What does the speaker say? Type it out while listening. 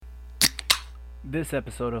This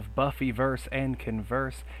episode of Buffyverse and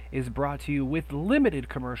Converse is brought to you with limited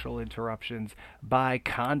commercial interruptions by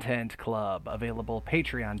Content Club, available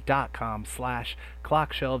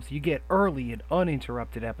patreon.com/clockshelves. You get early and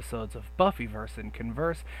uninterrupted episodes of Buffyverse and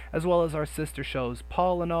Converse, as well as our sister shows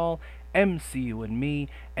Paul and All, MCU and Me,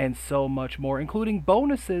 and so much more, including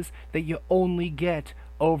bonuses that you only get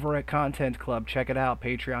over at Content Club. Check it out,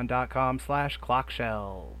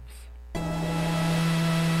 patreon.com/clockshelves.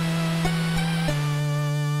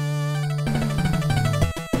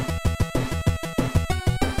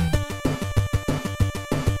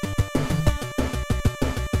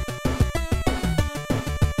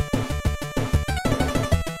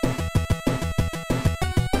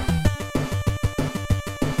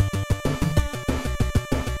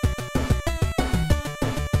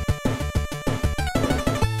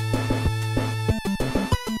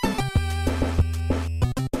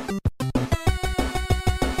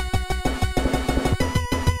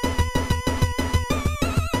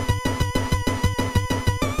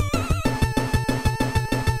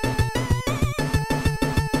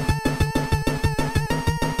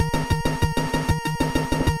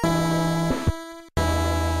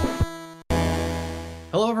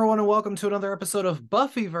 Hello, everyone, and welcome to another episode of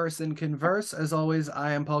Buffyverse and Converse. As always,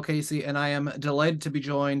 I am Paul Casey, and I am delighted to be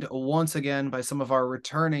joined once again by some of our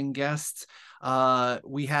returning guests.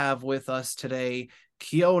 We have with us today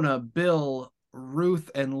Kiona, Bill,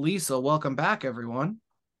 Ruth, and Lisa. Welcome back, everyone.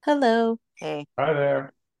 Hello. Hey. Hi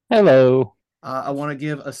there. Hello. I want to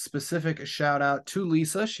give a specific shout out to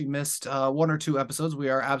Lisa. She missed one or two episodes. We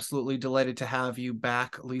are absolutely delighted to have you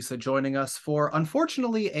back, Lisa, joining us for,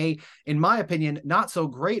 unfortunately, in my opinion, not so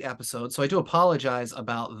great episode. So I do apologize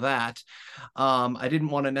about that. I didn't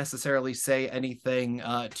want to necessarily say anything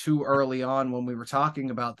too early on when we were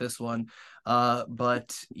talking about this one.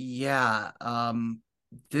 But yeah,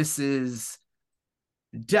 this is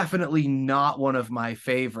definitely not one of my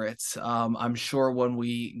favorites. I'm sure when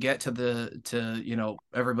we get to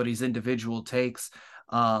everybody's individual takes,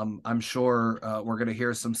 I'm sure we're going to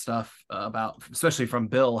hear some stuff about, especially from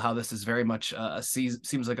Bill, how this is very much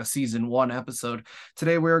seems like a season one episode.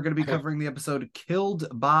 Today we're going to be covering the episode Killed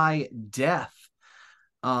by Death.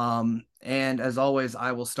 And as always,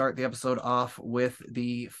 I will start the episode off with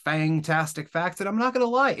the fantastic facts. And I'm not going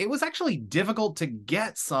to lie, it was actually difficult to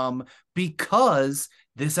get some because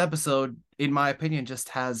this episode, in my opinion, just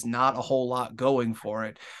has not a whole lot going for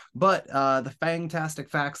it. But the fantastic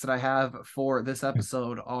facts that I have for this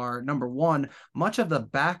episode are, number one, much of the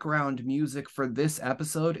background music for this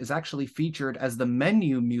episode is actually featured as the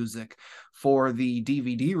menu music for the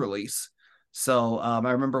DVD release. So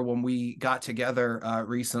I remember when we got together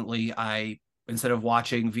recently, instead of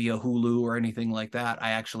watching via Hulu or anything like that,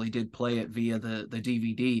 I actually did play it via the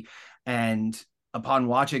DVD. And upon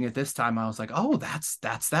watching it this time, I was like, oh, that's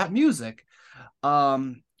that music.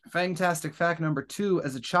 Fantastic fact number two,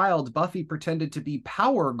 as a child, Buffy pretended to be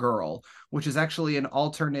Power Girl, which is actually an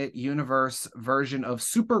alternate universe version of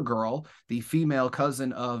Supergirl, the female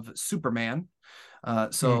cousin of Superman.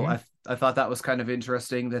 So I thought that was kind of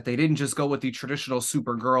interesting that they didn't just go with the traditional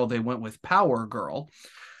Supergirl, they went with Power Girl.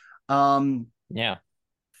 Yeah.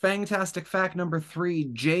 Fantastic fact number three,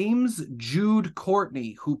 James Jude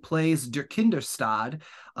Courtney, who plays Der Kinderstad,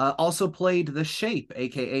 also played the Shape,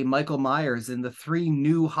 aka Michael Myers, in the three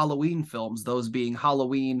new Halloween films, those being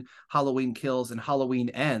Halloween, Halloween Kills, and Halloween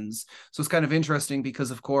Ends. So it's kind of interesting because,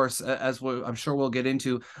 of course, I'm sure we'll get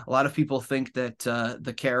into, a lot of people think that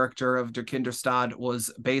the character of Der Kinderstad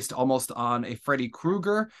was based almost on a Freddy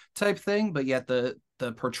Krueger type thing, but yet the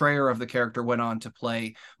portrayer of the character went on to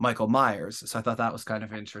play Michael Myers. So I thought that was kind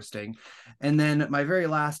of interesting. And then my very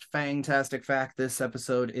last fantastic fact this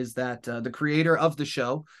episode is that the creator of the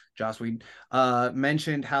show, Joss Whedon,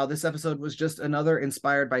 mentioned how this episode was just another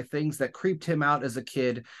inspired by things that creeped him out as a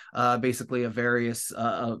kid, basically a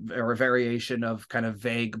variation of kind of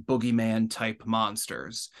vague boogeyman type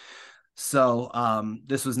monsters. So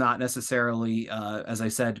this was not necessarily, as I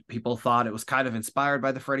said, people thought it was kind of inspired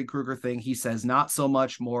by the Freddy Krueger thing. He says not so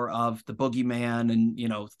much, more of the boogeyman and,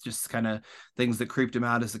 just kind of things that creeped him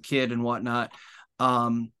out as a kid and whatnot.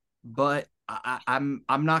 But I'm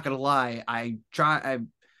not going to lie.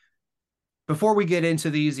 Before we get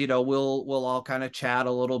into these, we'll all kind of chat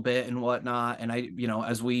a little bit and whatnot. And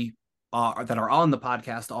as we that are on the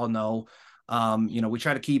podcast all know, we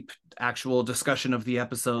try to keep actual discussion of the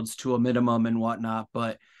episodes to a minimum and whatnot,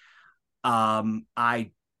 but I'm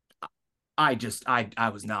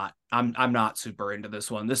not super into this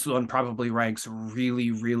one. This one probably ranks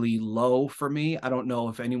really, really low for me. I don't know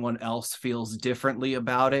if anyone else feels differently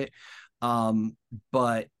about it.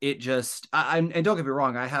 But it just, and don't get me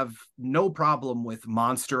wrong, I have no problem with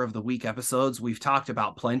Monster of the Week episodes. We've talked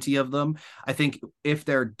about plenty of them. I think if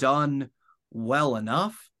they're done well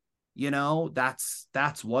enough,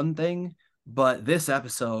 that's one thing. But this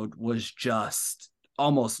episode was just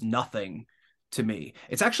almost nothing to me.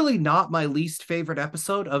 It's actually not my least favorite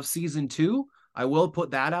episode of season 2. I will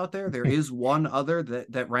put that out there. There is one other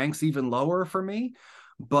that ranks even lower for me.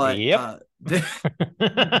 But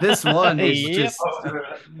this one is just...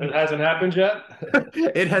 It hasn't happened yet?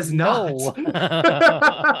 It has not.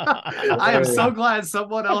 I am so glad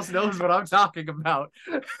someone else knows what I'm talking about.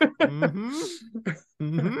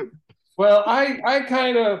 Well, I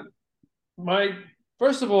kind of...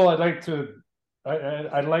 First of all, I'd like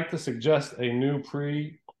to suggest a new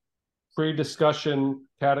pre-discussion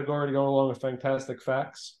category to go along with Fantastic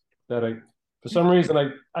Facts that for some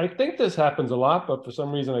reason, I think this happens a lot, but for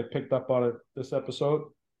some reason I picked up on it this episode.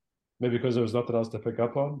 Maybe because there was nothing else to pick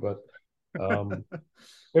up on, but I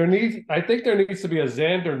think there needs to be a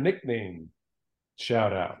Xander nickname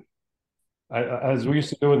shout out. As we used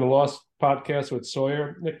to do in the Lost podcast with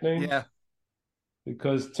Sawyer nicknames. Yeah.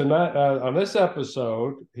 Because tonight, on this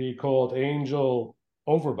episode, he called Angel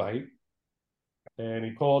Overbite, and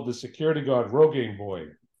he called the security guard Rogaine Boy.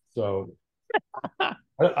 So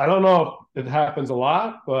I don't know if it happens a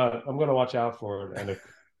lot, but I'm going to watch out for it. And if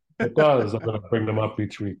it does, I'm going to bring them up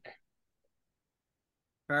each week.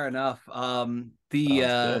 Fair enough.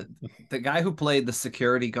 The guy who played the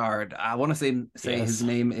security guard, I want to say his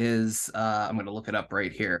name is I'm going to look it up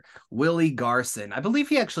right here. Willie Garson. I believe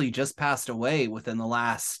he actually just passed away within the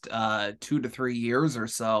last 2 to 3 years or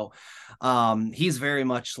so. He's very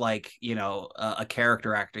much like, a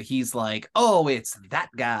character actor. He's like, oh, it's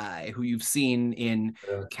that guy who you've seen in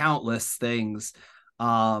countless things.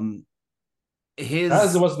 As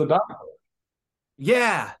was the doctor.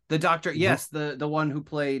 Yeah, the doctor. Yes, the one who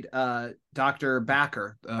played Dr.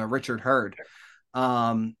 Backer, Richard Hurd.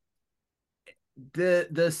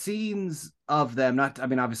 The scenes of them,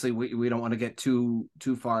 obviously we don't want to get too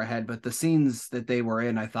far ahead, but the scenes that they were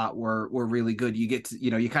in, I thought were really good. You get to,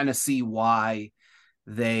 you kind of see why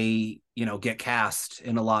they, get cast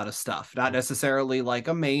in a lot of stuff. Not necessarily like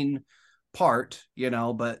a main part,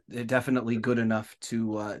 but they're definitely good enough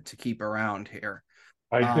to keep around here.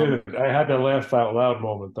 I did. I had the laugh out loud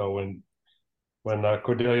moment though when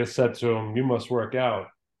Cordelia said to him, "You must work out,"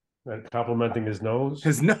 and complimenting his nose.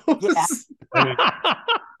 His nose. Yeah.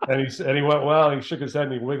 and he went well. He shook his head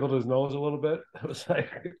and he wiggled his nose a little bit. It was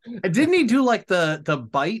like, didn't he do like the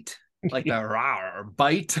bite, like the rawr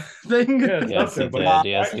bite thing? Yeah, yes, he did.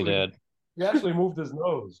 Yes, he did. He actually moved his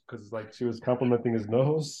nose because like she was complimenting his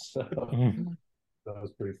nose. So that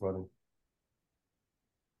was pretty funny.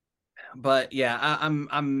 But yeah,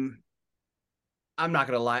 I'm not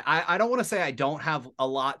gonna lie. I don't want to say I don't have a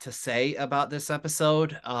lot to say about this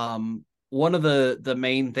episode. One of the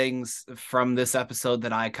main things from this episode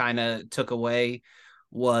that I kind of took away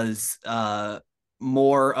was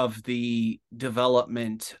more of the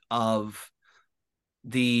development of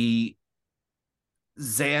the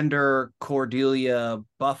Xander, Cordelia,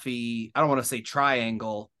 Buffy. I don't want to say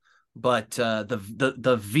triangle, but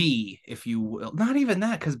the V, if you will. Not even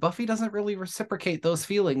that, because Buffy doesn't really reciprocate those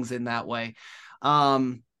feelings in that way.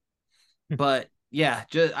 But yeah,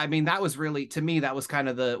 that was really, to me, that was kind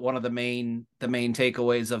of one of the main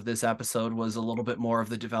takeaways of this episode, was a little bit more of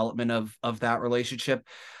the development of that relationship.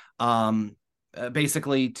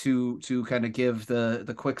 Basically to kind of give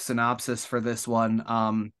the quick synopsis for this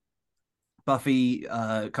one, Buffy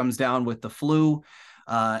comes down with the flu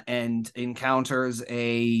and encounters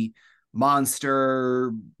a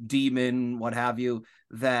monster, demon, what have you,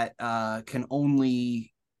 that can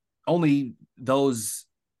only those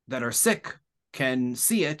that are sick can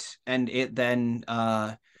see it, and it then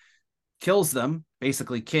kills them,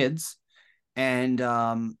 basically kids. And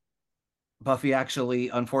Buffy actually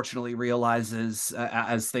unfortunately realizes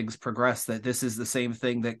as things progress that this is the same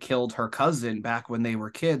thing that killed her cousin back when they were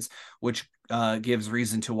kids, which gives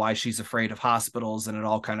reason to why she's afraid of hospitals, and it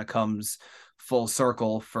all kind of comes full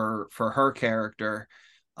circle for her character.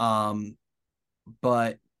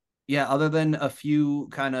 But yeah, other than a few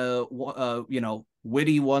kind of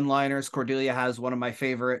witty one-liners, Cordelia has one of my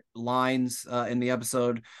favorite lines in the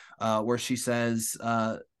episode where she says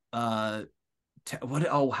how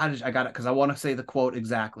did I got it, because I want to say the quote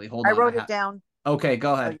exactly. Hold on, I wrote it down. Okay,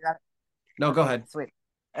 go ahead. No, go ahead. Sweet.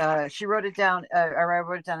 She wrote it down, or I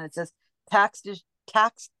wrote it down. It says tact,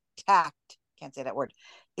 can't say that word,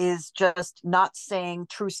 is just not saying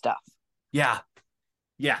true stuff. Yeah,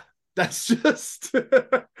 that's just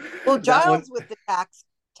well, Giles with the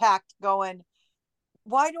tact going,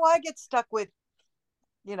 why do I get stuck with,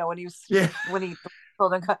 when he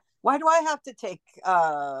told him, why do I have to take,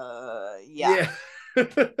 Yeah.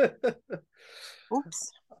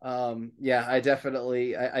 Oops. Yeah, I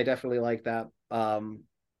definitely like that.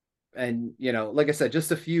 And like I said,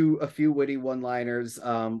 just a few witty one-liners.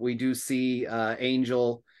 We do see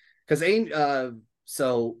Angel, because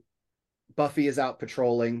so Buffy is out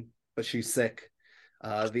patrolling, but she's sick.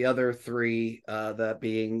 The other three, that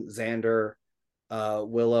being Xander,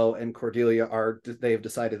 Willow, and Cordelia, they have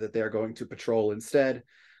decided that they're going to patrol instead.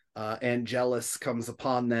 Angelus comes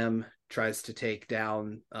upon them, tries to take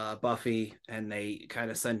down Buffy, and they kind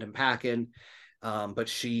of send him packing. But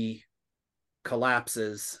she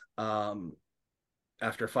collapses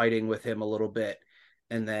after fighting with him a little bit,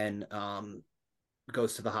 and then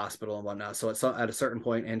goes to the hospital and whatnot. So at a certain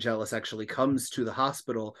point, Angelus actually comes to the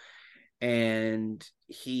hospital, and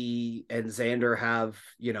he and Xander have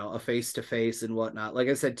a face-to-face and whatnot. Like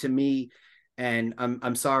I said, to me, and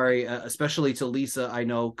I'm sorry, especially to Lisa, I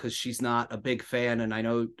know, because she's not a big fan, and I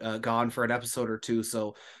know gone for an episode or two,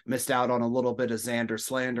 so missed out on a little bit of Xander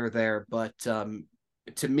slander there. But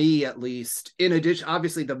to me, at least, in addition,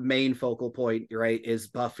 obviously the main focal point, right, is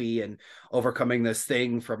Buffy and overcoming this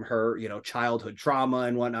thing from her childhood trauma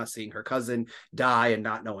and whatnot, seeing her cousin die and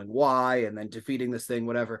not knowing why, and then defeating this thing,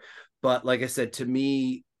 whatever. But like I said, to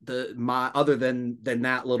me, other than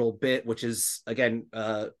that little bit, which is again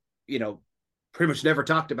pretty much never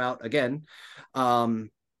talked about again,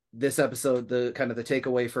 this episode, the kind of the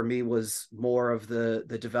takeaway for me was more of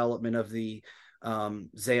the development of the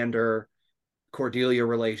Xander Cordelia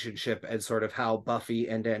relationship, and sort of how Buffy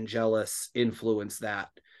and Angelus influence that,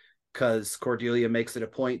 because Cordelia makes it a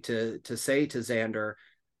point to say to Xander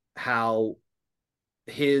how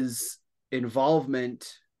his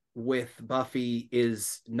involvement with Buffy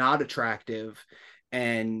is not attractive,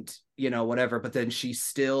 and whatever, but then she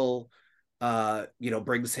still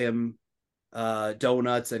brings him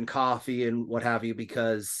donuts and coffee and what have you,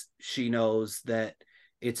 because she knows that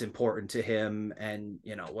it's important to him, and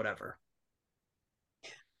whatever.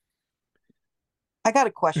 I got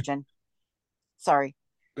a question. Sorry.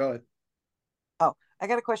 Go ahead. Oh, I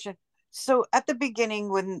got a question. So at the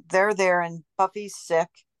beginning, when they're there and Buffy's sick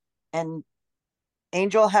and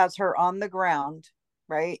Angel has her on the ground,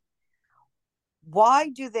 right? Why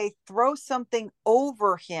do they throw something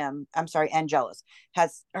over him? I'm sorry, Angelus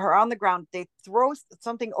has her on the ground. They throw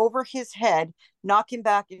something over his head, knock him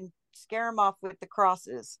back, and scare him off with the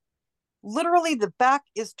crosses. Literally, the back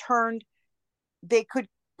is turned. They could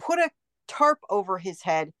put a tarp over his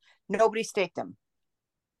head. Nobody staked him.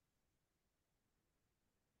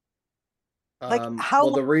 Like how?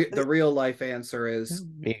 Well, the real life answer is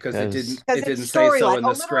because it didn't say so in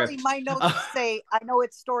the script. My notes say, I know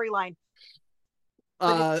it's storyline,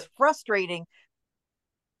 but it's frustrating.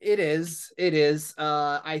 It is.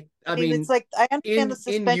 I mean, it's like, I understand the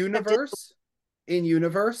suspension in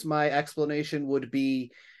universe, my explanation would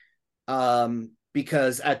be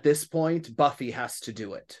because at this point Buffy has to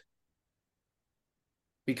do it,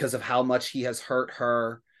 because of how much he has hurt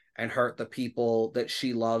her and hurt the people that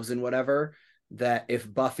she loves and whatever, that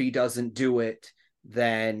if Buffy doesn't do it,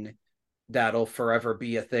 then that'll forever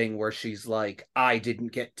be a thing where she's like, I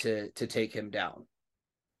didn't get to take him down.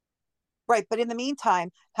 Right. But in the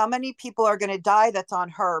meantime, how many people are going to die that's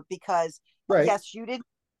on her? Because right. Yes, you didn't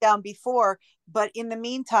down before, but in the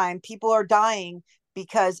meantime, people are dying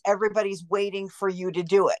because everybody's waiting for you to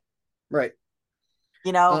do it. Right.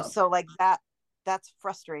 So like that's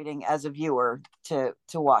frustrating as a viewer to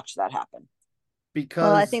watch that happen.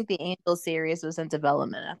 Because I think the Angel series was in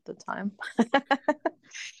development at the time.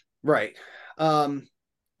 Right.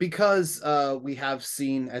 Because we have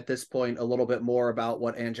seen at this point a little bit more about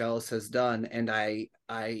what Angelus has done, and I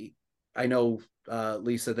know,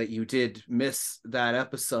 Lisa, that you did miss that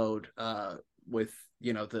episode with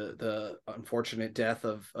the unfortunate death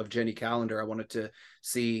of Jenny Calendar. I wanted to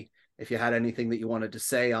see if you had anything that you wanted to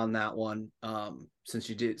say on that one, and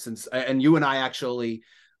you and I actually,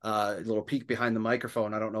 a little peek behind the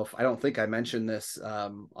microphone. I don't think I mentioned this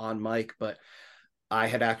on mic, but I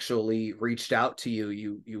had actually reached out to you.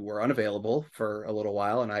 You were unavailable for a little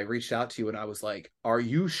while, and I reached out to you, and I was like, "Are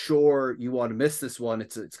you sure you want to miss this one?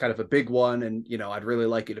 It's kind of a big one, and I'd really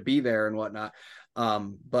like you to be there and whatnot."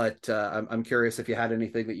 But I'm curious if you had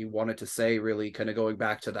anything that you wanted to say, really kind of going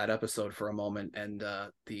back to that episode for a moment, and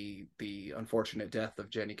the unfortunate death of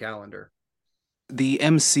Jenny Calendar. The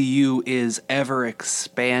MCU is ever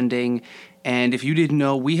expanding, and if you didn't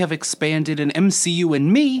know, we have expanded, and MCU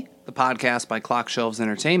and Me, the podcast by Clock Shelves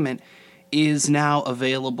Entertainment, is now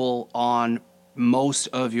available on most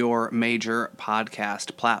of your major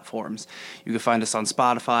podcast platforms. You can find us on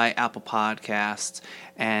Spotify, Apple Podcasts,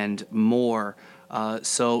 and more.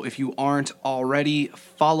 So if you aren't already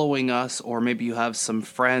following us, or maybe you have some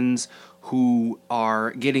friends who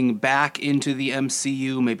are getting back into the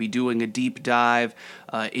MCU, maybe doing a deep dive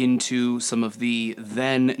into some of the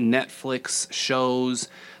then Netflix shows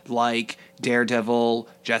like Daredevil,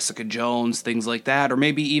 Jessica Jones, things like that, or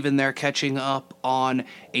maybe even they're catching up on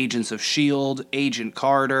Agents of S.H.I.E.L.D., Agent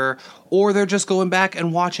Carter, or they're just going back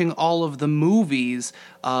and watching all of the movies.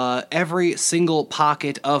 Every single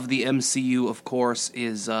pocket of the MCU, of course,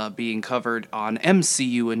 is being covered on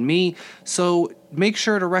MCU and Me, so make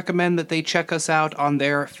sure to recommend that they check us out on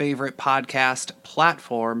their favorite podcast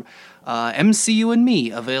platform, MCU and Me,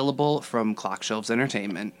 available from Clockshelves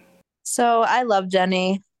Entertainment. So I love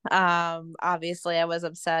Jenny. Obviously I was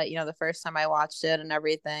upset, the first time I watched it and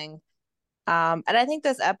everything. And I think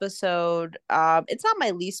this episode, it's not my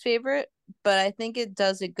least favorite, but I think it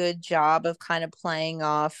does a good job of kind of playing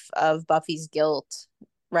off of Buffy's guilt,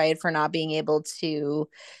 right, for not being able to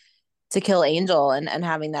kill Angel and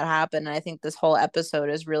having that happen. And I think this whole episode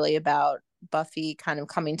is really about Buffy kind of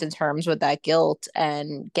coming to terms with that guilt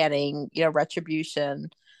and getting, retribution,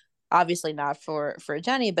 obviously not for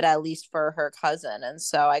Jenny, but at least for her cousin. And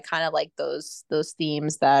so I kind of like those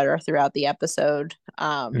themes that are throughout the episode.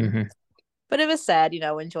 But it was sad,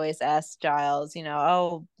 when Joyce asked Giles,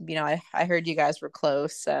 oh, I heard you guys were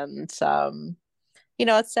close. And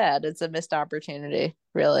it's sad. It's a missed opportunity,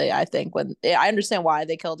 really. I think when I understand why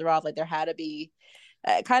they killed her off, like there had to be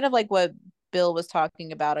kind of like what Bill was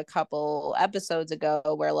talking about a couple episodes ago,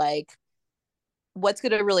 where like, what's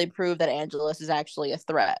going to really prove that Angelus is actually a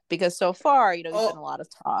threat? Because so far, there's been a lot of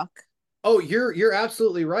talk. Oh, you're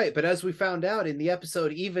absolutely right. But as we found out in the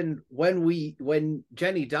episode, even when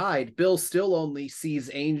Jenny died, Bill still only sees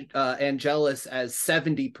Angelus as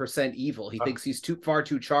 70% evil. He thinks he's far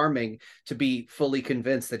too charming to be fully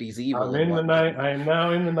convinced that he's evil. I am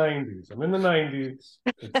now in the 90s. I'm in the 90s.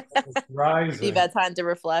 It's rising. You've had time to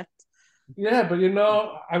reflect. Yeah, but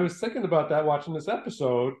I was thinking about that watching this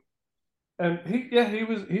episode. And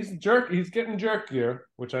he's a jerk. He's getting jerkier,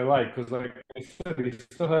 which I like, because like I said, he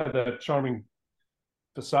still had that charming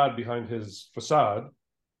facade behind his facade.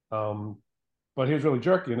 But he was really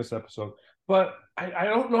jerky in this episode. But I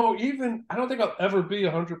don't know, I don't think I'll ever be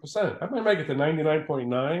 100%. I might make it to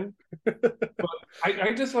 99.9. But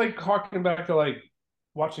I just like harking back to like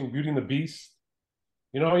watching Beauty and the Beast.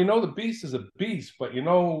 The Beast is a beast, but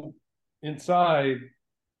inside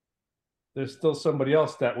there's still somebody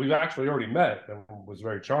else that we've actually already met and was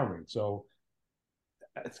very charming. So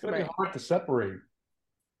it's going to be hard to separate.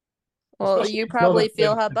 Well, especially you probably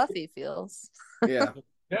feel how Buffy feels. Yeah.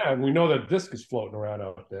 Yeah, and we know that disc is floating around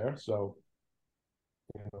out there. So,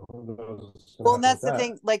 well, and that's the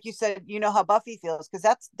thing. Like you said, how Buffy feels, because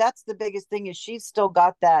that's the biggest thing, is she's still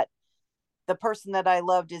got that. The person that I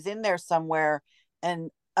loved is in there somewhere, and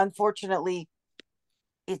unfortunately,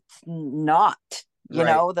 it's not.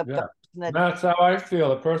 That's how I feel.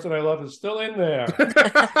 The person I love is still in there.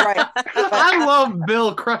 Right. I love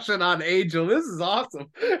Bill crushing on Angel. This is awesome.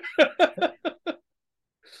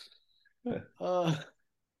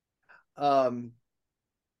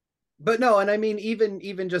 But no, and I mean,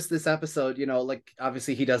 even just this episode, like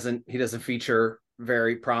obviously he doesn't feature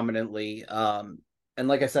very prominently. And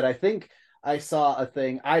like I said, I think I saw a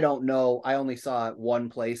thing. I don't know. I only saw it one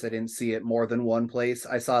place. I didn't see it more than one place.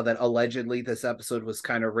 I saw that allegedly this episode was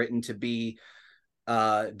kind of written to be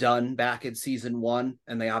done back in season 1,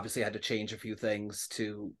 and they obviously had to change a few things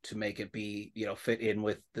to make it be, fit in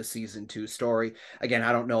with the season 2 story. Again,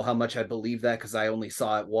 I don't know how much I believe that, because I only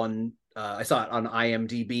saw it I saw it on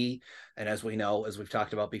IMDb, and as we know, as we've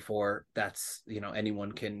talked about before, that's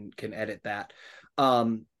anyone can edit that.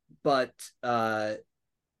 But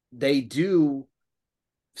they do,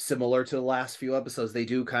 similar to the last few episodes, they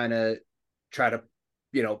do kind of try to,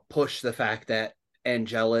 push the fact that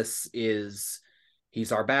Angelus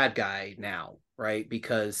he's our bad guy now, right?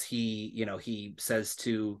 Because he says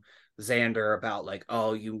to Xander about like,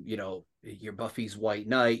 oh, you're Buffy's white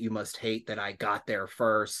knight, you must hate that I got there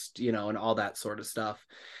first, and all that sort of stuff.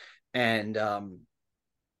 And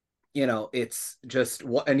it's just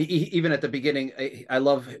what, and even at the beginning, I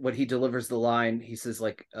love when he delivers the line. He says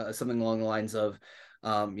like something along the lines of,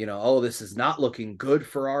 oh, this is not looking good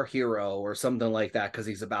for our hero, or something like that, because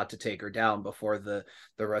he's about to take her down before the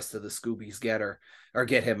rest of the Scoobies get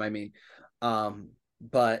him. I mean,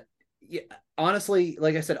 but yeah, honestly,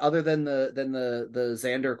 like I said, other than the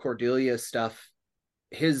Xander Cordelia stuff,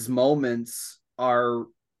 his moments are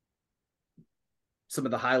some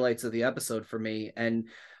of the highlights of the episode for me. And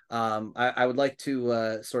I would like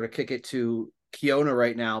to sort of kick it to Kiona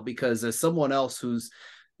right now, because as someone else who's,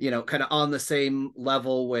 kind of on the same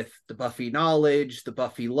level with the Buffy knowledge, the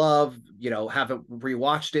Buffy love, haven't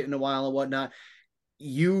rewatched it in a while and whatnot.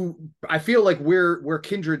 I feel like we're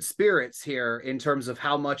kindred spirits here in terms of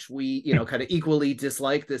how much we, kind of equally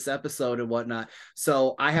dislike this episode and whatnot.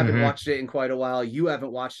 So I haven't watched it in quite a while. You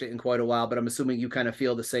haven't watched it in quite a while, but I'm assuming you kind of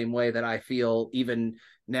feel the same way that I feel even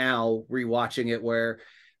now rewatching it, where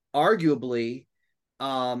arguably,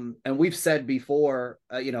 and we've said before,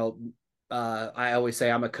 I always say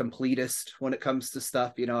I'm a completist when it comes to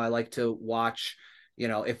stuff. I like to watch,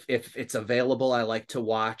 if it's available, I like to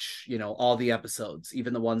watch, all the episodes,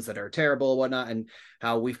 even the ones that are terrible and whatnot. And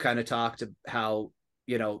how we've kind of talked how,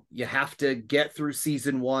 you have to get through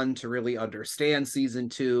season 1 to really understand season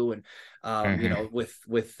 2. And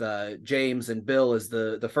with James and Bill as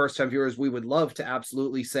the first time viewers, we would love to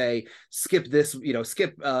absolutely say skip this,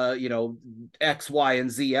 skip X, Y, and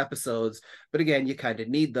Z episodes. But again, you kind of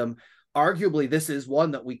need them. Arguably, this is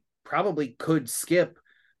one that we probably could skip,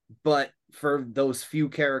 but for those few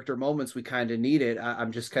character moments, we kind of need it.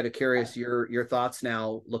 I'm just kind of curious your thoughts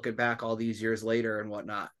now, looking back all these years later and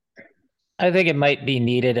whatnot. I think it might be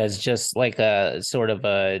needed as just like a sort of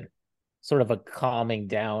a calming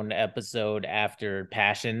down episode after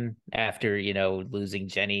Passion, after losing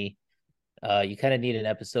Jenny. You kind of need an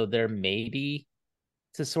episode there, maybe,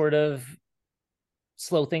 to sort of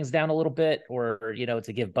slow things down a little bit, or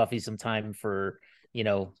to give Buffy some time for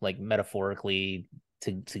like metaphorically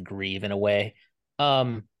to grieve in a way.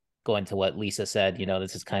 Going to what Lisa said,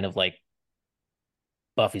 this is kind of like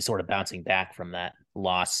Buffy sort of bouncing back from that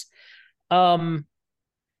loss. I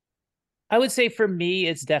would say for me,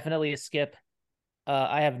 it's definitely a skip.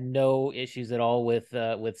 I have no issues at all with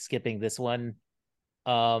skipping this one.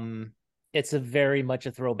 It's a very much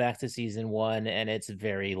a throwback to season 1, and it's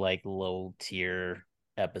very like low tier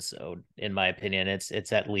episode in my opinion.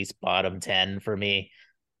 It's at least bottom 10 for me.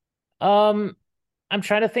 I'm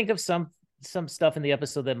trying to think of some stuff in the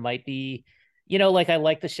episode that might be, like I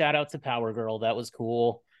like the shout out to Power Girl. That was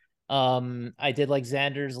cool. I did like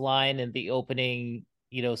Xander's line in the opening,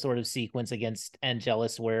 sort of sequence against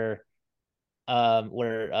Angelus where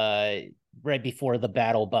right before the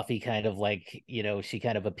battle, Buffy kind of like, she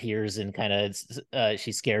kind of appears and kind of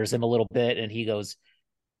she scares him a little bit, and he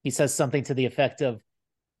says something to the effect of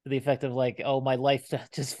like, oh, my life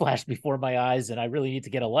just flashed before my eyes and I really need to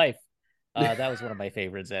get a life. That was one of my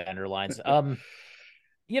favorite Xander lines. I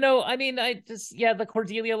mean, the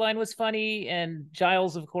Cordelia line was funny, and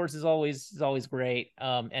Giles, of course, is always great.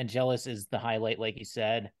 Angelus is the highlight, like you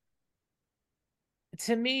said.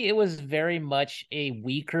 To me, it was very much a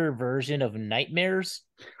weaker version of Nightmares.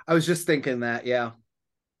 I was just thinking that, yeah.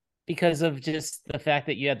 Because of just the fact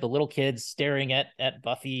that you had the little kids staring at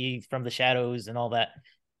Buffy from the shadows and all that.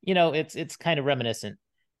 It's kind of reminiscent.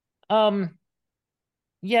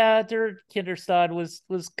 Yeah, Der Kinderstad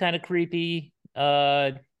was kind of creepy.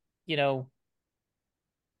 Was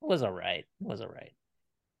all right. I mean,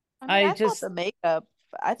 I thought the makeup.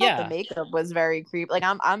 The makeup was very creepy. Like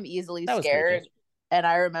I'm easily scared, and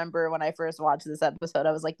I remember when I first watched this episode,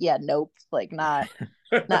 I was like, "Yeah, nope, like not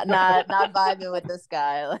vibing with this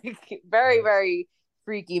guy." Like very very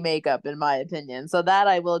freaky makeup in my opinion. So that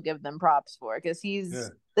I will give them props for, because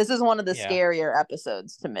this is one of the scarier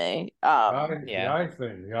episodes to me. The eye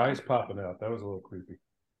thing, the eyes popping out, that was a little creepy.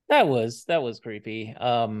 That was creepy.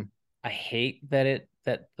 I hate that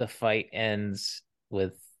the fight ends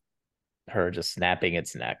with her just snapping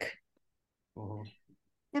its neck. Uh-huh.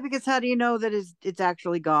 Yeah, because how do you know that it's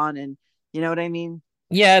actually gone? And you know what I mean?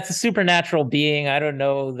 Yeah, it's a supernatural being. I don't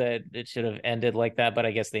know that it should have ended like that, but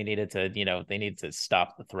I guess they needed to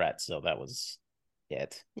stop the threat. So that was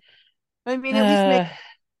it. I mean, at least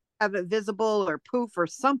have it visible or poof or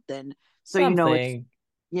something, so it's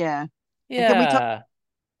yeah. Yeah.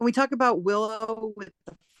 Can we talk about Willow with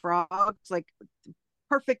the frogs? Like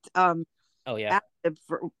perfect. Oh yeah.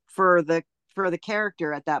 For the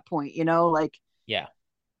character at that point, like yeah.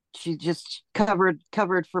 She just covered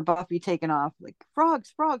for Buffy taking off, like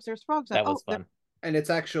frogs. There's frogs. That was fun. And it's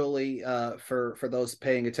actually for those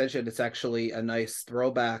paying attention, it's actually a nice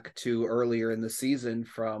throwback to earlier in the season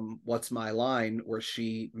from What's My Line, where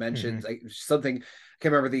she mentions something, I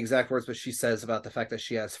can't remember the exact words, but she says about the fact that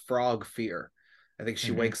she has frog fear. I think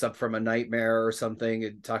she wakes up from a nightmare or something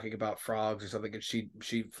and talking about frogs or something, and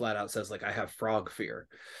she flat out says, like, I have frog fear.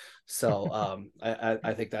 So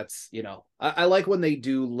I think that's, I like when they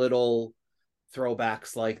do little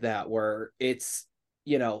throwbacks like that, where it's,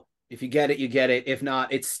 if you get it, you get it. If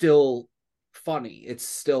not, it's still funny. It's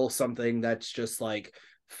still something that's just like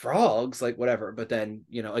frogs, like whatever. But then,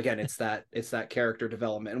 you know, again, it's that character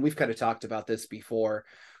development. And we've kind of talked about this before,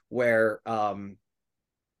 where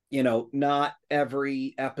you know, not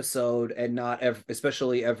every episode, and not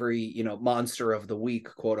especially every, you know, monster of the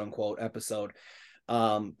week, quote unquote, episode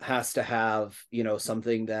has to have, you know,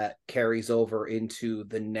 something that carries over into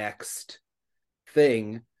the next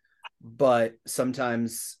thing. But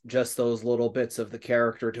sometimes just those little bits of the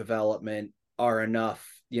character development are enough,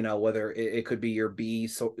 you know, whether it could be your B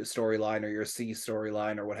storyline or your C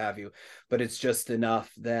storyline or what have you, but it's just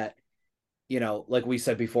enough that, you know, like we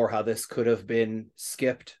said before, how this could have been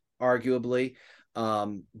skipped arguably,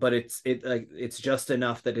 but it's just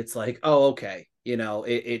enough that it's like, oh, okay, you know,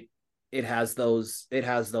 it has those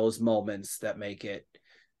moments that make it,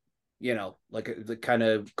 you know, like the kind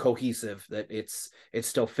of cohesive, that it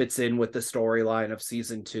still fits in with the storyline of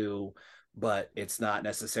season 2, but it's not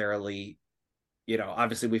necessarily, you know,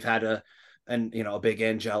 obviously we've had a big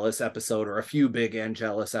Angelus episode, or a few big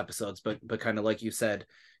Angelus episodes, but kind of like you said,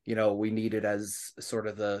 you know, we need it as sort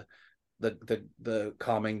of the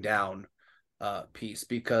calming down piece,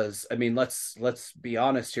 because I mean, let's be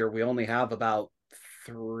honest here, we only have about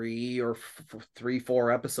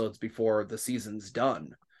 4 episodes before the season's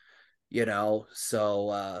done, you know,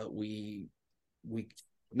 so we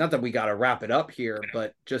not that we got to wrap it up here,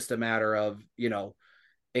 but just a matter of, you know,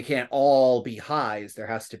 it can't all be highs. There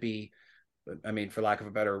has to be, I mean, for lack of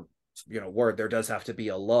a better, you know, word, there does have to be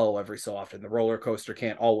a low every so often. The roller coaster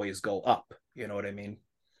can't always go up, you know what I mean?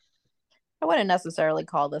 I wouldn't necessarily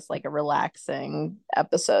call this like a relaxing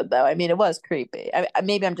episode, though. I mean, it was creepy.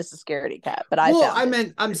 Maybe I'm just a scaredy cat, but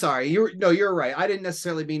I'm sorry. You're right. I didn't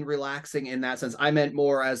necessarily mean relaxing in that sense. I meant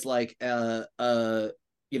more as like you know,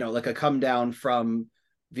 like a come down from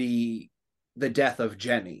the death of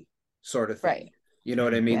Jenny sort of thing. Right. You know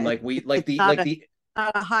what I mean? Okay. Like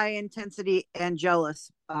Not a high intensity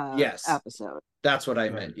Angelus yes, episode. that's what I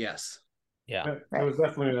meant. Yes. Yeah. It was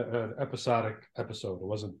definitely an episodic episode. It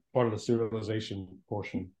wasn't part of the serialization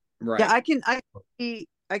portion. Right. Yeah,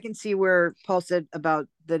 I can see where Paul said about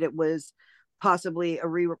that it was possibly a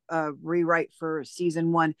rewrite for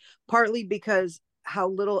season 1, partly because how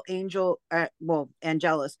little Angelus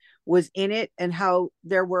was in it, and how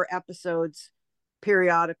there were episodes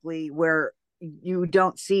periodically where you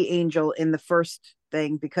don't see Angel in the first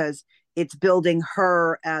thing, because it's building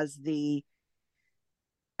her as the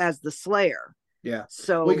Slayer. Yeah.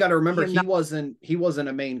 So we got to remember he wasn't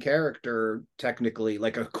a main character, technically,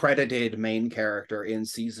 like a credited main character in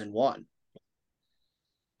season 1.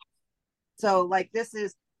 So like this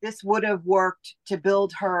would have worked to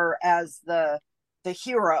build her as the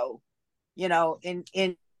hero, you know, in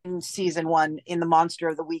season 1, in the monster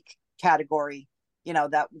of the week category, you know,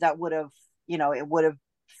 that would have, you know, it would have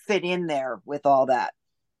fit in there with all that.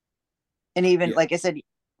 And even like I said,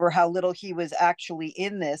 for how little he was actually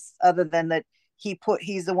in this, other than that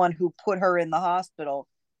he's the one who put her in the hospital.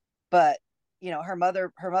 But, you know, her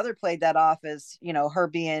mother played that off as, you know, her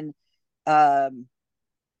being low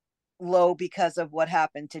because of what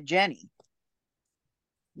happened to Jenny.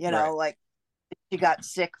 You know, Right. like she got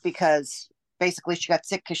sick because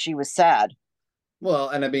she was sad. Well,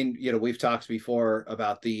 and I mean, you know, we've talked before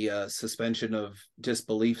about the suspension of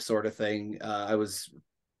disbelief sort of thing. I was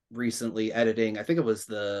recently editing, I think it was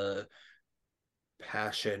the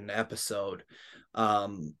Passion episode,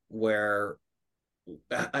 where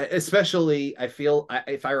I feel,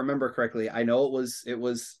 if I remember correctly, I know it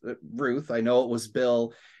was Ruth, I know it was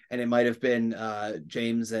Bill, and it might have been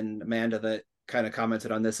James and Amanda that kind of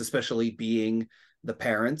commented on this, especially being the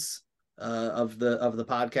parents of the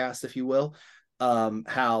podcast, if you will,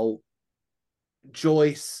 how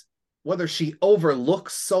Joyce, whether she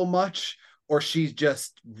overlooks so much or she's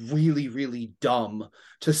just really, really dumb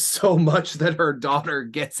to so much that her daughter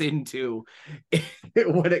gets into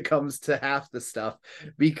when it comes to half the stuff,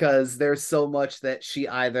 because there's so much that she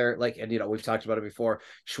either, like, and you know, we've talked about it before,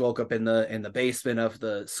 she woke up in the basement of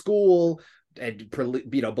the school and,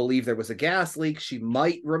 you know, believe there was a gas leak. She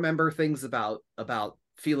might remember things about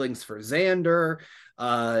feelings for Xander.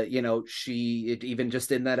 You know, even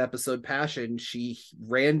just in that episode Passion, she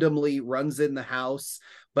randomly runs in the house,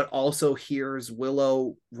 but also hears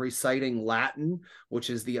Willow reciting Latin, which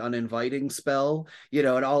is the uninviting spell, you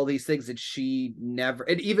know, and all these things that she never,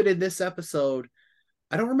 and even in this episode,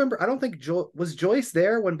 I don't think was Joyce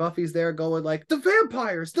there when Buffy's there going like, the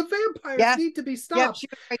vampires need to be stopped. Yeah, she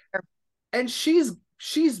was right there. And she's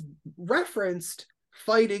referenced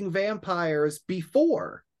fighting vampires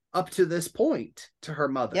before, up to this point, to her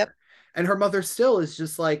mother. Yep. And her mother still is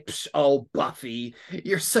just like, oh, Buffy,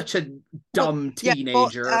 you're such a dumb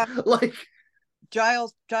teenager. Yeah, like,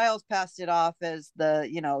 Giles passed it off as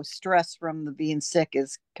the, stress from the being sick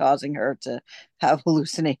is causing her to have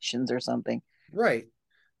hallucinations or something. Right.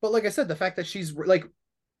 But like I said, the fact that she's like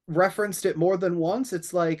referenced it more than once,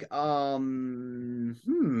 it's like, like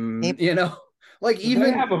Did even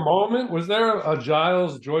they have a moment? Was there a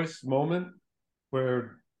Giles Joyce moment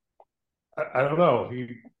where I don't know,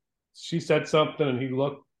 she said something and he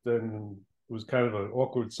looked and it was kind of an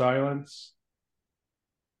awkward silence.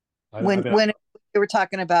 When they were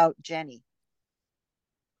talking about Jenny.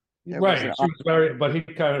 Right. She was very, but he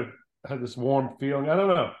kind of had this warm feeling. I don't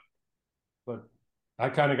know. But I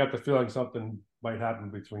kind of got the feeling something might happen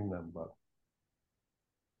between them, but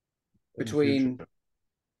between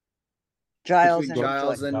Giles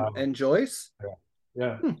and Joyce.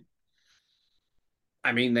 Yeah.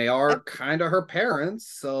 I mean, they are kind of her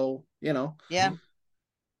parents, so Yeah.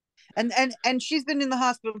 And she's been in the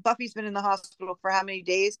hospital. Buffy's been in the hospital for how many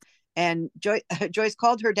days? And Joyce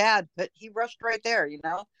called her dad, but he rushed right there,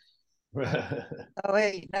 Oh,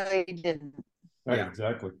 wait, no, he didn't. Right, yeah.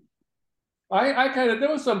 Exactly. I kind of, there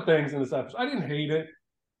were some things in this episode. I didn't hate it.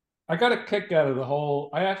 I got a kick out of the whole,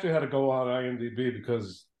 I actually had to go on IMDb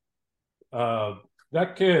because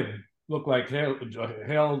that kid looked like Joel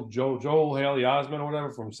Haley Osment or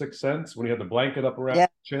whatever from Sixth Sense when he had the blanket up around his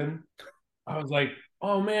chin. I was like,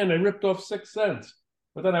 oh man, they ripped off Sixth Sense.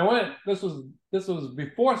 But then I went, this was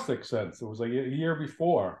before Sixth Sense. It was like a year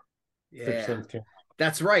before Sixth Sense came out.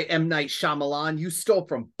 That's right, M. Night Shyamalan. You stole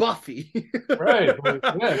from Buffy. Right.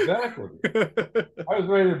 Yeah, exactly. I was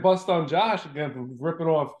ready to bust on Josh again for ripping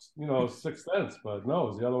off, Sixth Sense, but no, it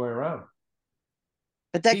was the other way around.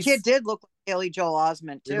 But that kid did look like Haley Joel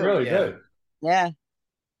Osment, too. He really did. Yeah.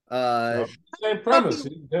 Same premise.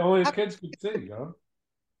 The only kids could see,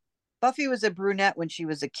 Buffy was a brunette when she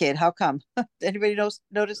was a kid. How come? Anybody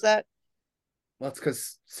notice that? Well, it's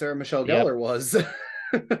because Sarah Michelle Gellar was.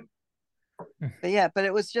 But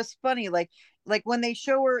it was just funny. Like when they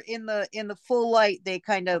show her in the full light, they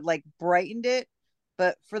kind of like brightened it.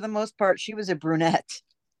 But for the most part, she was a brunette.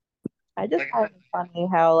 I just find it funny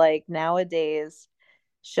how like nowadays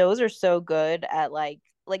shows are so good at like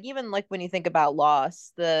even like when you think about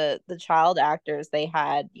Lost, the child actors they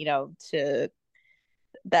had, to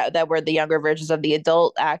that were the younger versions of the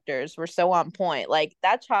adult actors were so on point. Like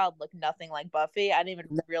that child looked nothing like Buffy. I didn't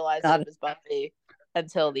even realize it was Buffy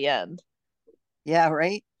until the end. Yeah,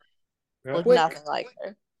 right. Looked nothing like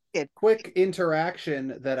her. Quick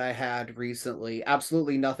interaction that I had recently,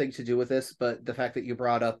 absolutely nothing to do with this, but the fact that you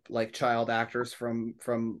brought up like child actors from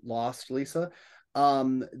Lost, Lisa.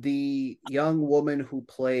 The young woman who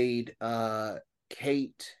played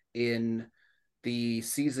Kate in the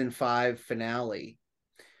season 5 finale,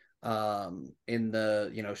 in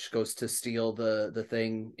the she goes to steal the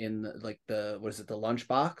thing in the what is it, the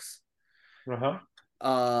lunchbox?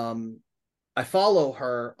 I follow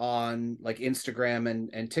her on like Instagram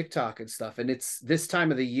and TikTok and stuff, and it's this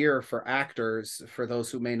time of the year for actors, for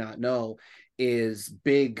those who may not know, is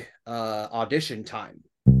big audition time.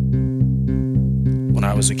 When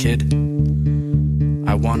I was a kid,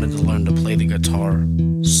 I wanted to learn to play the guitar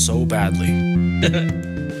so badly.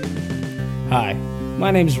 Hi,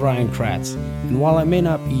 my name is Ryan Kratz, and while I may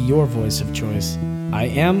not be your voice of choice, I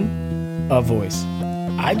am a voice.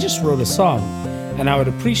 I just wrote a song, and I would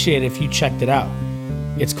appreciate it if you checked it out.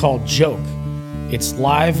 It's called Joke. It's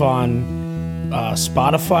live on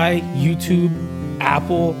Spotify, YouTube,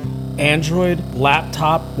 Apple, Android,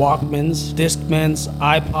 laptop, Walkmans, Discmans,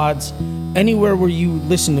 iPods, anywhere where you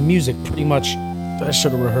listen to music, pretty much. I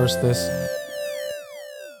should have rehearsed this.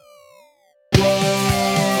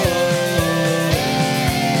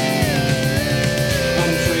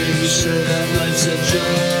 I'm pretty sure that life's a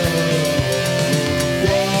joke.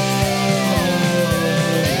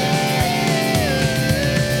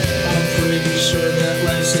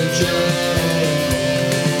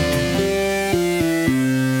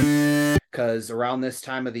 Because around this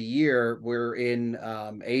time of the year, we're in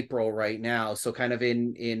April right now, so kind of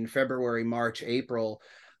in February, March, April,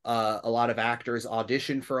 a lot of actors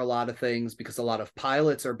audition for a lot of things because a lot of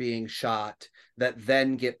pilots are being shot that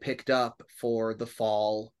then get picked up for the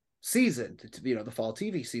fall season, the fall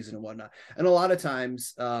TV season and whatnot. And a lot of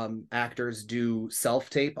times actors do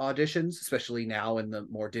self-tape auditions, especially now in the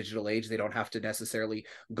more digital age. They don't have to necessarily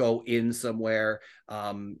go in somewhere.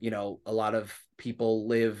 A lot of people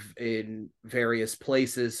live in various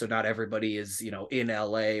places, so not everybody is in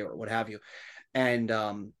LA or what have you. And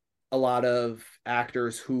a lot of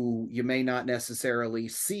actors who you may not necessarily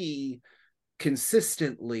see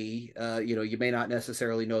consistently, you may not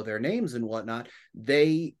necessarily know their names and whatnot,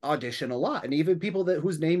 they audition a lot. And even people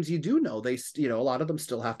whose names you do know, they, a lot of them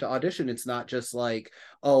still have to audition. It's not just like,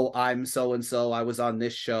 oh, I'm so and so, I was on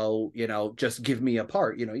this show, just give me a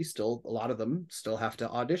part. A lot of them still have to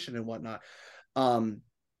audition and whatnot.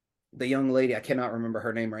 The young lady, I cannot remember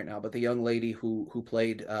her name right now, but the young lady who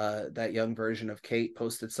played that young version of Kate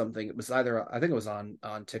posted something. It was I think it was on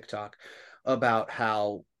TikTok, about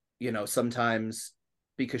how, sometimes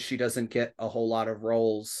because she doesn't get a whole lot of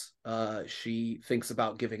roles, she thinks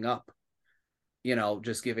about giving up,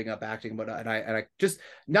 just giving up acting. But and I just,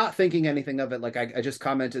 not thinking anything of it. Like I just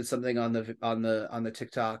commented something on the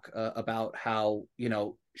TikTok about how,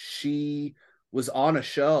 she was on a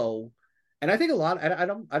show. And I think a lot, I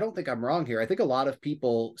don't think I'm wrong here. I think a lot of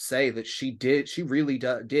people say that she really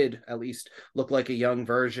did at least look like a young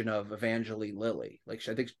version of Evangeline Lilly. Like,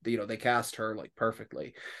 I think, they cast her like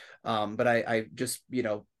perfectly. But I just,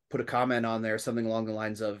 put a comment on there, something along the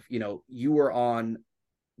lines of, you were on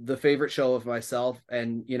the favorite show of myself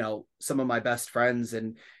and, some of my best friends,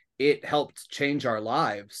 and it helped change our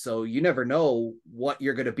lives. So you never know what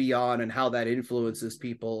you're going to be on and how that influences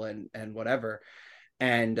people and whatever.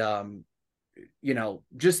 And,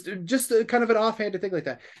 just a kind of an offhanded thing like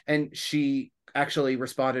that. And she actually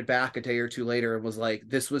responded back a day or two later and was like,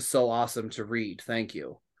 this was so awesome to read. Thank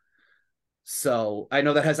you. So I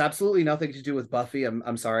know that has absolutely nothing to do with Buffy.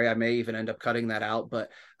 I'm sorry. I may even end up cutting that out, but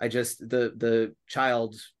I just, the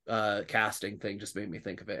child casting thing just made me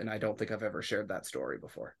think of it. And I don't think I've ever shared that story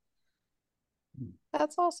before.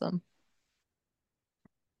 That's awesome.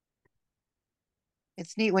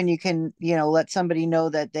 It's neat when you can, let somebody know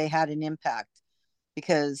that they had an impact,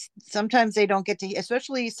 because sometimes they don't get to,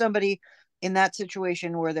 especially somebody in that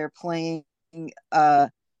situation where they're playing a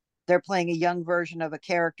young version of a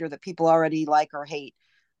character that people already like or hate.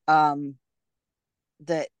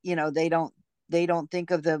 That, they don't think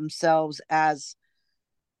of themselves as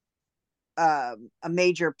a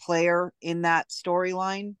major player in that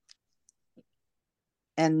storyline.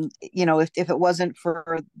 And, if it wasn't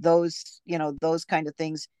for those, those kind of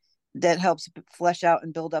things, that helps flesh out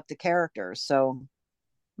and build up the characters. So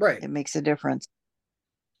right, it makes a difference.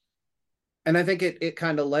 And I think it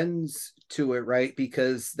kind of lends to it, right?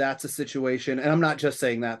 Because that's a situation, and I'm not just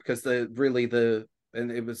saying that because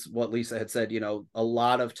and it was what Lisa had said, a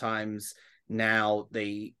lot of times now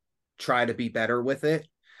they try to be better with it,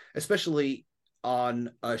 especially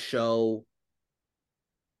on a show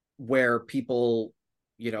where people,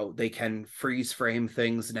 they can freeze frame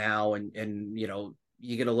things now, and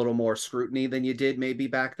you get a little more scrutiny than you did maybe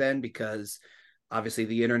back then, because obviously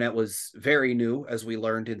the internet was very new, as we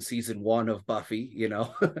learned in season 1 of Buffy. If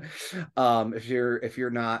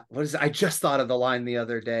you're not, I just thought of the line the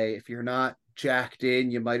other day, if you're not jacked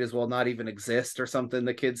in, you might as well not even exist, or something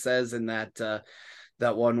the kid says in that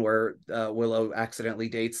one where Willow accidentally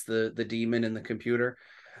dates the demon in the computer.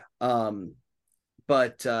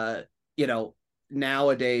 But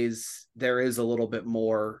nowadays there is a little bit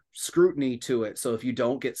more scrutiny to it. So if you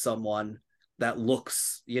don't get someone that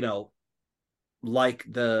looks, like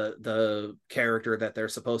the character that they're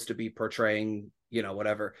supposed to be portraying,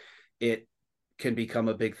 whatever, it can become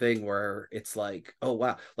a big thing where it's like, oh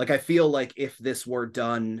wow. Like, I feel like if this were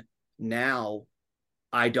done now,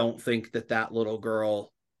 I don't think that little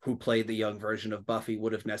girl who played the young version of Buffy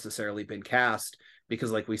would have necessarily been cast,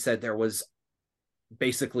 because like we said, there was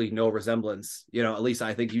basically no resemblance. At least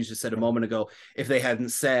I think you just said a moment ago, if they hadn't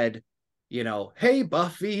said, hey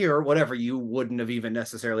Buffy or whatever, you wouldn't have even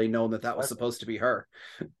necessarily known that was supposed to be her.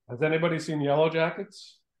 Has anybody seen Yellow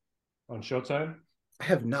Jackets on Showtime? I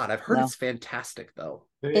have not. I've heard it's fantastic though.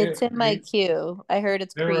 It's in my queue. I heard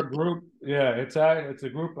it's creepy. They're a group. Yeah, it's a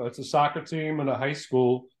group. It's a soccer team in a high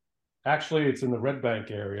school. Actually, it's in the Red Bank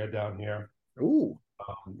area down here. Ooh.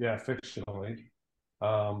 Yeah, fictionally.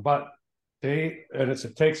 But there's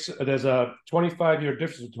a 25-year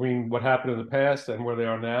difference between what happened in the past and where they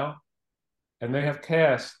are now. And they have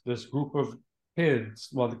cast this group of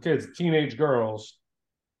kids, teenage girls,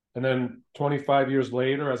 and then 25 years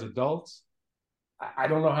later as adults. I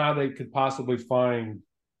don't know how they could possibly find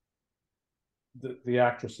the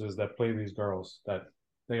actresses that play these girls. That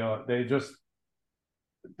they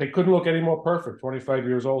couldn't look any more perfect 25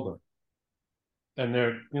 years older. And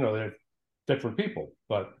they're different people,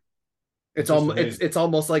 but it's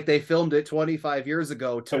almost like they filmed it 25 years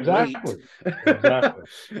ago to exactly. wait. Exactly.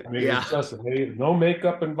 I mean, yeah. It's just no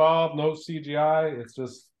makeup involved, no CGI. It's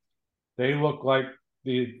just they look like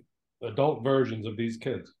the adult versions of these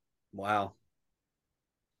kids. Wow.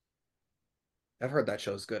 I've heard that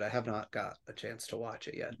show's good. I have not got a chance to watch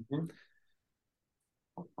it yet.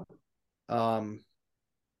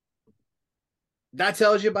 That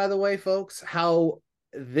tells you, by the way, folks, how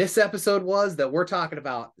this episode was, that we're talking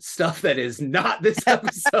about stuff that is not this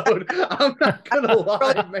episode. I'm not gonna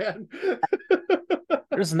lie, man.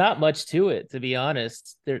 There's not much to it, to be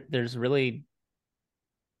honest. There's really,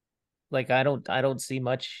 like, I don't see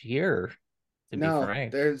much here, to be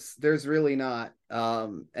frank. there's really not.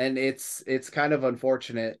 And it's kind of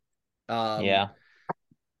unfortunate. Yeah.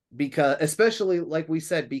 Because, especially like we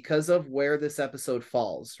said, because of where this episode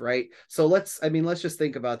falls, right? So let's just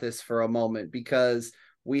think about this for a moment, because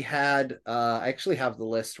we had I actually have the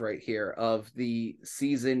list right here of the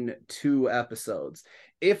season 2 episodes.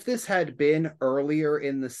 If this had been earlier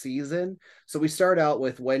in the season, so we start out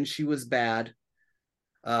with When She Was Bad,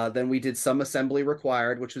 then we did Some Assembly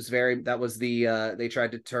Required, which was they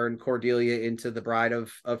tried to turn Cordelia into the bride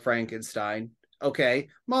of Frankenstein. Okay,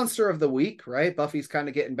 Monster of the Week, right? Buffy's kind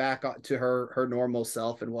of getting back to her normal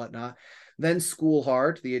self and whatnot. Then School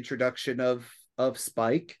Hard, the introduction of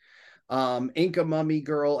Spike, Inca Mummy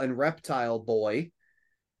Girl, and Reptile Boy.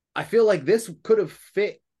 I feel like this could have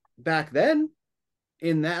fit back then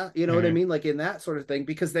in that, you know what I mean? Like in that sort of thing,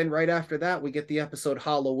 because then right after that, we get the episode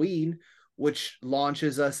Halloween, which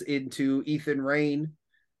launches us into Ethan Rayne.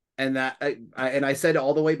 And that, I said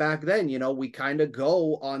all the way back then, you know, we kind of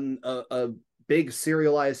go on a big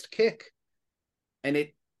serialized kick, and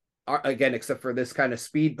it, again, except for this kind of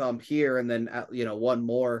speed bump here, and then you know, one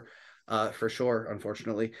more for sure,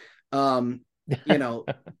 unfortunately, you know.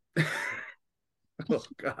 Oh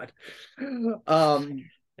god.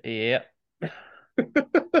 Yeah.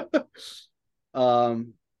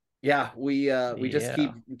 Yeah, we just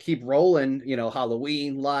keep rolling, you know.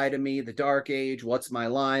 Halloween, Lie to Me, The Dark Age, What's My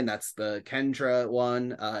Line, that's the Kendra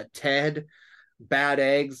one, Ted, Bad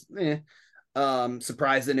Eggs,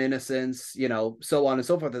 Surprise and Innocence, you know, so on and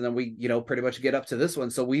so forth. And then we, you know, pretty much get up to this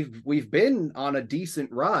one. So we've been on a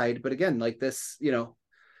decent ride, but again, like this, you know,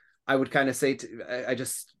 I would kind of say I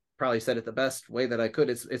just probably said it the best way that I could.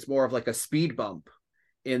 It's more of like a speed bump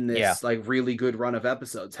in this like really good run of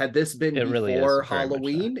episodes. Had this been before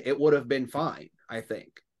Halloween, it would have been fine, I think.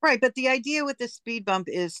 Right, but the idea with the speed bump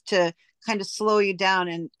is to kind of slow you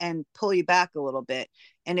down and pull you back a little bit.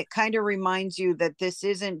 And it kind of reminds you that this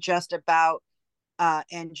isn't just about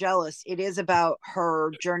Angelus, it is about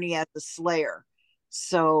her journey as the Slayer.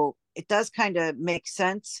 So it does kind of make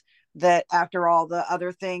sense that after all the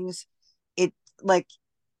other things, it, like,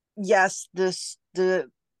 yes, the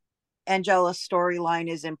Angelus storyline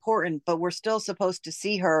is important, but we're still supposed to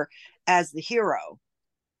see her as the hero.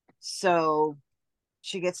 So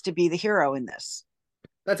she gets to be the hero in this.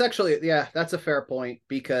 That's actually, yeah, that's a fair point,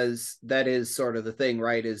 because that is sort of the thing,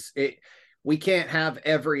 right? Is it, we can't have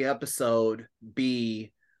every episode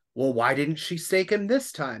be, well, why didn't she stake him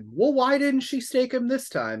this time? Well, why didn't she stake him this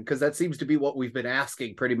time? Because that seems to be what we've been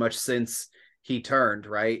asking pretty much since he turned,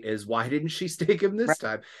 right? Is why didn't she stake him this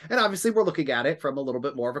time? And obviously we're looking at it from a little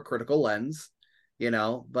bit more of a critical lens, you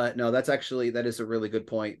know, but no, that is a really good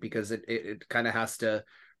point, because it kind of has to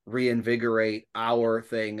reinvigorate our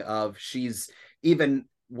thing of, she's, even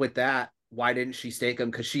with that, why didn't she stake him?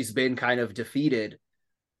 Because she's been kind of defeated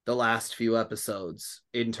the last few episodes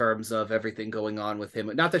in terms of everything going on with him.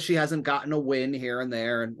 Not that she hasn't gotten a win here and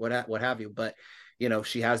there and what have you, but you know,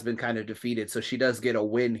 she has been kind of defeated. So she does get a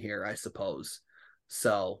win here, I suppose.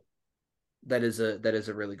 So that is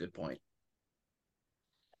a really good point.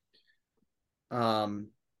 Like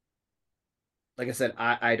I said,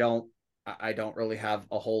 I don't really have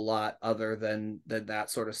a whole lot other than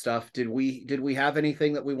that sort of stuff. Did we have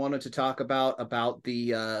anything that we wanted to talk about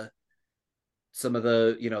the some of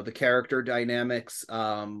the, you know, the character dynamics?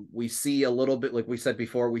 We see a little bit, like we said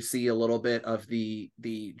before, we see a little bit of the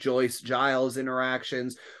Joyce Giles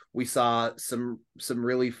interactions. We saw some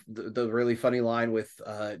really, the really funny line with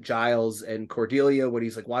Giles and Cordelia when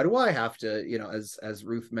he's like, why do I have to, you know, as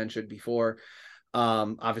Ruth mentioned before.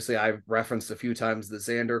 Obviously I've referenced a few times the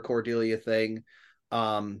Xander Cordelia thing.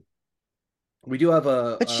 We do have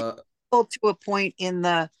to a point in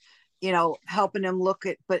the, you know, helping him look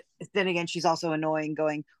at, but then again, she's also annoying,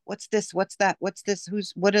 going, what's this? What's that? What's this?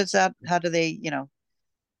 What is that? How do they, you know,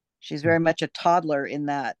 she's very much a toddler in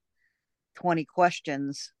that 20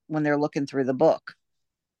 questions when they're looking through the book.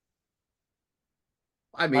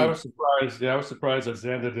 I mean, I was surprised. Yeah, I was surprised that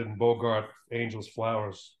Xander didn't bogart Angel's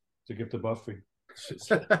flowers to give to Buffy.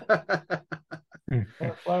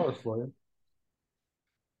 Flowers for you.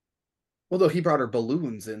 Well, though he brought her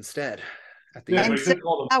balloons instead. At the Yeah, end. but he didn't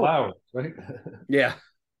call them flowers, right? Yeah.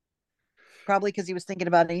 Probably because he was thinking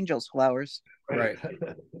about Angel's flowers. Right.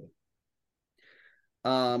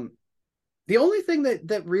 The only thing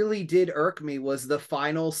that really did irk me was the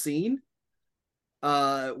final scene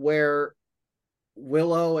where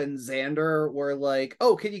Willow and Xander were like,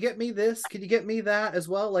 oh, can you get me this? Can you get me that as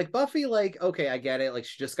well? Like Buffy, like, okay, I get it. Like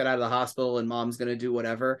she just got out of the hospital and mom's gonna do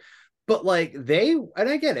whatever. But like and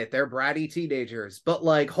I get it, they're bratty teenagers, but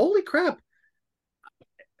like, holy crap.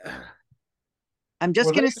 I'm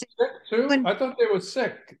just gonna say sick too. I thought they were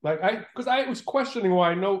sick. Like because I was questioning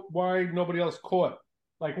why nobody else caught.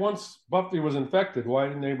 Like once Buffy was infected, why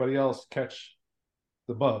didn't anybody else catch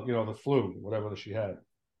the bug? You know, the flu, whatever she had.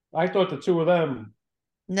 I thought the two of them.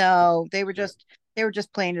 no, they were just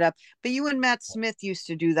playing it up. But you and Matt Smith used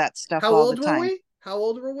to do that stuff How all old the were time. we? How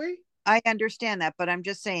old were we? I understand that, but I'm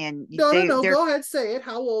just saying. No, go ahead, say it.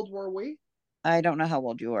 How old were we? I don't know how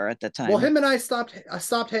old you were at the time. Well, him and I stopped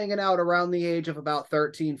hanging out around the age of about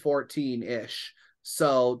 13, 14-ish.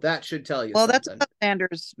 So that should tell you something. That's about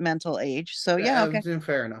Xander's mental age. So yeah, okay.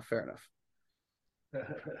 Fair enough.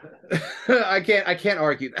 I can't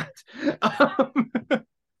argue that.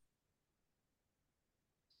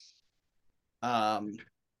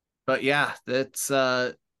 But yeah, that's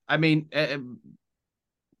I mean,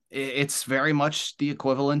 it's very much the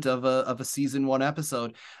equivalent of a season 1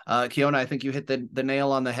 episode. Kiona, I think you hit the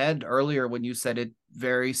nail on the head earlier when you said it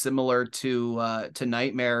very similar to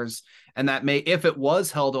Nightmares, and that may, if it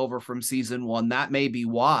was held over from season 1, that may be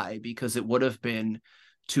why, because it would have been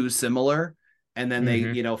too similar. And then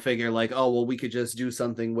they, figure like, oh, well, we could just do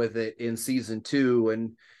something with it in season 2,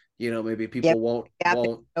 and maybe people won't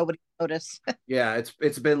nobody notice. Yeah,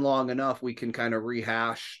 it's been long enough. We can kind of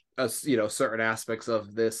rehash certain aspects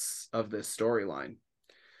of this storyline.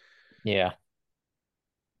 Yeah.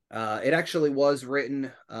 It actually was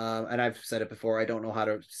written, and I've said it before, I don't know how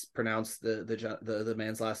to pronounce the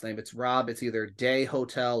man's last name. It's Rob. It's either Day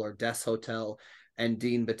Hotel or Des Hotel, and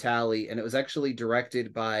Dean Batali, and it was actually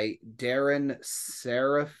directed by Darren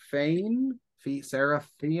Seraphian,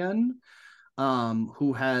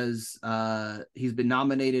 who has he's been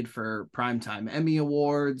nominated for Primetime Emmy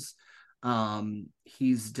Awards.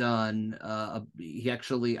 He's done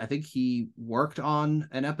I think he worked on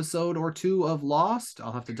an episode or 2 of Lost.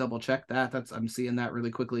 I'll have to double check that. I'm seeing that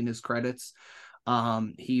really quickly in his credits.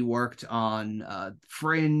 He worked on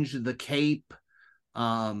Fringe, The Cape,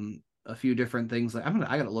 a few different things. Like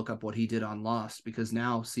I gotta look up what he did on Lost, because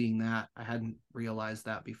now seeing that, I hadn't realized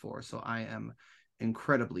that before. So I am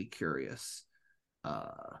incredibly curious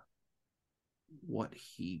what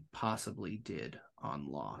he possibly did on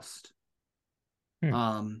Lost.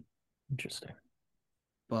 Interesting.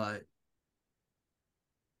 But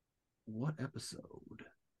what episode?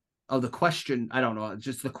 Oh, the question, I don't know,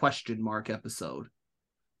 just the question mark episode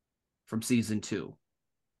from season 2.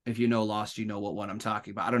 If you know Lost, you know what one I'm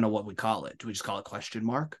talking about. I don't know what we call it. Do we just call it question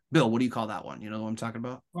mark? Bill, what do you call that one? You know what I'm talking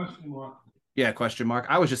about? Question mark. Yeah, question mark.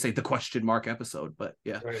 I would just say the question mark episode, but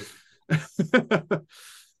yeah. Right.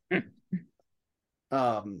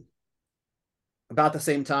 About the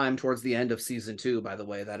same time, towards the end of season 2, by the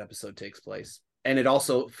way, that episode takes place. And it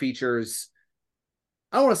also features,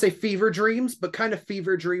 I don't want to say fever dreams, but kind of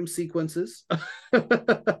fever dream sequences.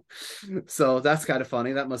 So that's kind of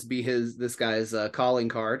funny. That must be this guy's calling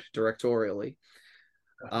card directorially.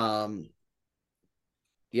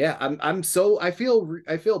 Yeah, I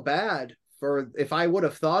feel bad for, if I would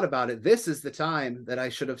have thought about it, this is the time that I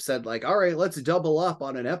should have said like, all right, let's double up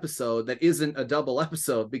on an episode that isn't a double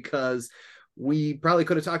episode, because we probably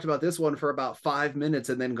could have talked about this one for about 5 minutes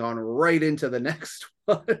and then gone right into the next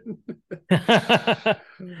one.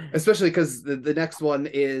 Especially because the next one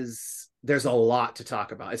there's a lot to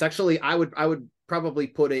talk about. It's actually, I would probably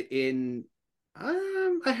put it in,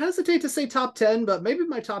 I hesitate to say top 10, but maybe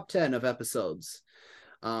my top 10 of episodes.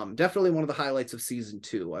 Definitely one of the highlights of season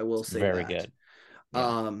 2. I will say very that. Good.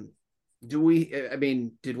 Yeah.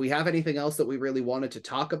 Did we have anything else that we really wanted to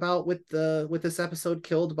talk about with this episode,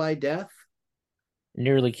 Killed by Death?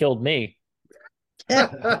 Nearly killed me.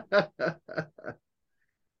 I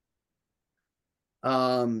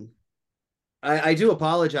do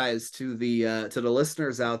apologize to the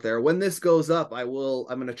listeners out there. When this goes up, I'm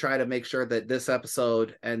going to try to make sure that this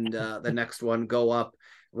episode and the next one go up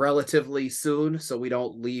relatively soon, so we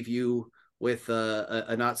don't leave you with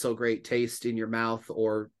a not so great taste in your mouth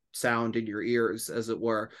or sound in your ears, as it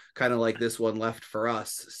were, kind of like this one left for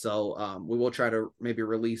us. So we will try to maybe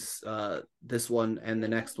release this one and the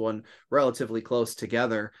next one relatively close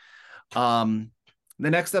together. The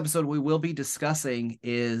next episode we will be discussing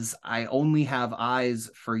is I Only Have Eyes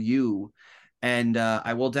for You. And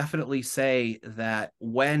I will definitely say that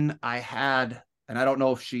when I had, and I don't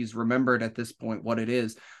know if she's remembered at this point what it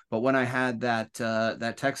is, but when I had that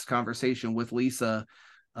text conversation with Lisa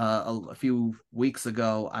a few weeks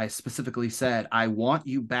ago, I specifically said, I want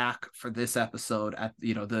you back for this episode at,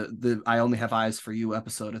 the I Only Have Eyes for You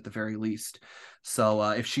episode at the very least. So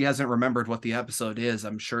if she hasn't remembered what the episode is,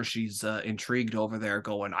 I'm sure she's intrigued over there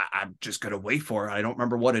going, I'm just going to wait for it. I don't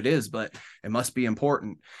remember what it is, but it must be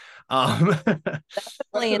important. That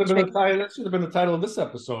should have been the title of this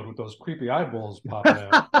episode with those creepy eyeballs popping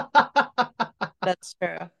out. That's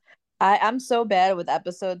true. I'm so bad with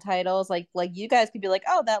episode titles. Like you guys could be like,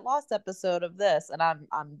 oh, that Lost episode of this, and I'm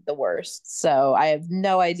the worst. So I have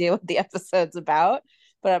no idea what the episode's about,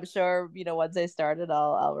 but I'm sure, once I started,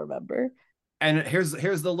 I'll remember. And here's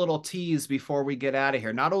the little tease before we get out of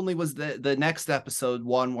here. Not only was the next episode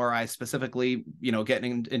one where I specifically,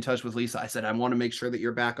 getting in touch with Lisa, I said, I want to make sure that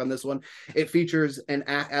you're back on this one. It features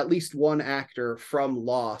at least one actor from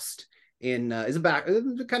Lost is back,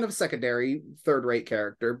 kind of a secondary, third-rate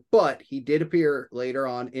character, but he did appear later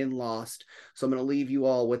on in Lost. So I'm going to leave you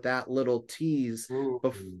all with that little tease.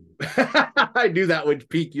 I knew that would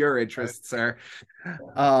pique your interest, sir.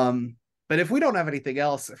 But if we don't have anything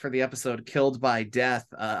else for the episode Killed by Death,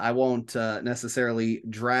 I won't necessarily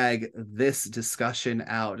drag this discussion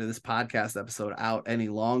out, this podcast episode out any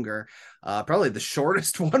longer. Probably the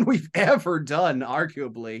shortest one we've ever done,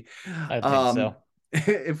 arguably. I think so.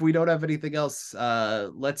 If we don't have anything else,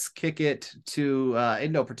 let's kick it to,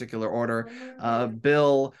 in no particular order,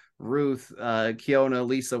 Bill, Ruth, Kiona,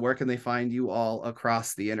 Lisa, where can they find you all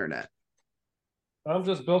across the internet? I'm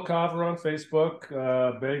just Bill Carver on Facebook,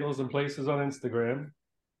 Bagels and Places on Instagram.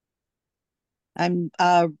 I'm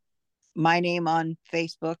my name on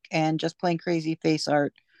Facebook and Just Plain Crazy Face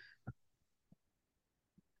Art.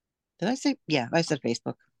 Did I say? Yeah, I said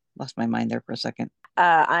Facebook. Lost my mind there for a second.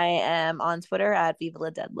 I am on Twitter at Viva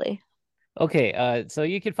La Deadly. Okay, so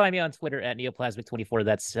you can find me on Twitter at Neoplasmic24.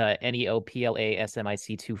 That's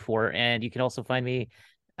NEOPLASMIC24. And you can also find me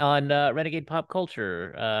on Renegade Pop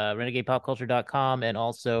Culture, renegadepopculture.com, and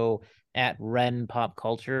also at Ren Pop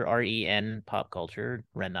Culture, REN Pop Culture,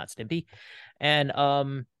 Ren not Stimpy. And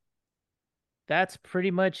that's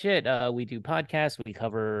pretty much it. We do podcasts. We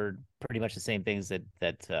cover pretty much the same things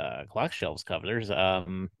that Clock Shelves covers.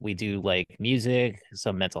 We do like music,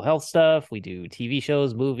 some mental health stuff. We do TV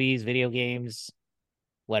shows, movies, video games,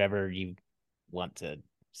 whatever you want to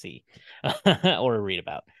see or read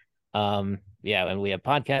about. Yeah, and we have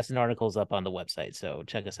podcasts and articles up on the website, so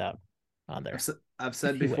check us out on there. I've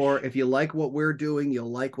said before, if you like what we're doing,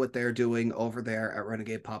 you'll like what they're doing over there at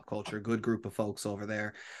Renegade Pop Culture. Good group of folks over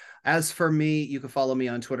there. As for me, you can follow me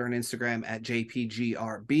on Twitter and Instagram at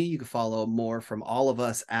JPGRB. You can follow more from all of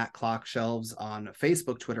us at Clock Shelves on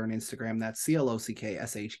Facebook, Twitter, and Instagram. That's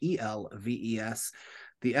CLOCKSHELVES.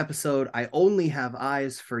 The episode I Only Have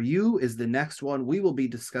Eyes for You is the next one we will be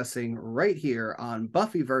discussing right here on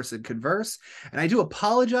Buffyverse Converse. And I do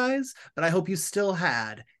apologize, but I hope you still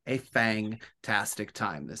had a fantastic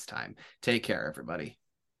time this time. Take care, everybody.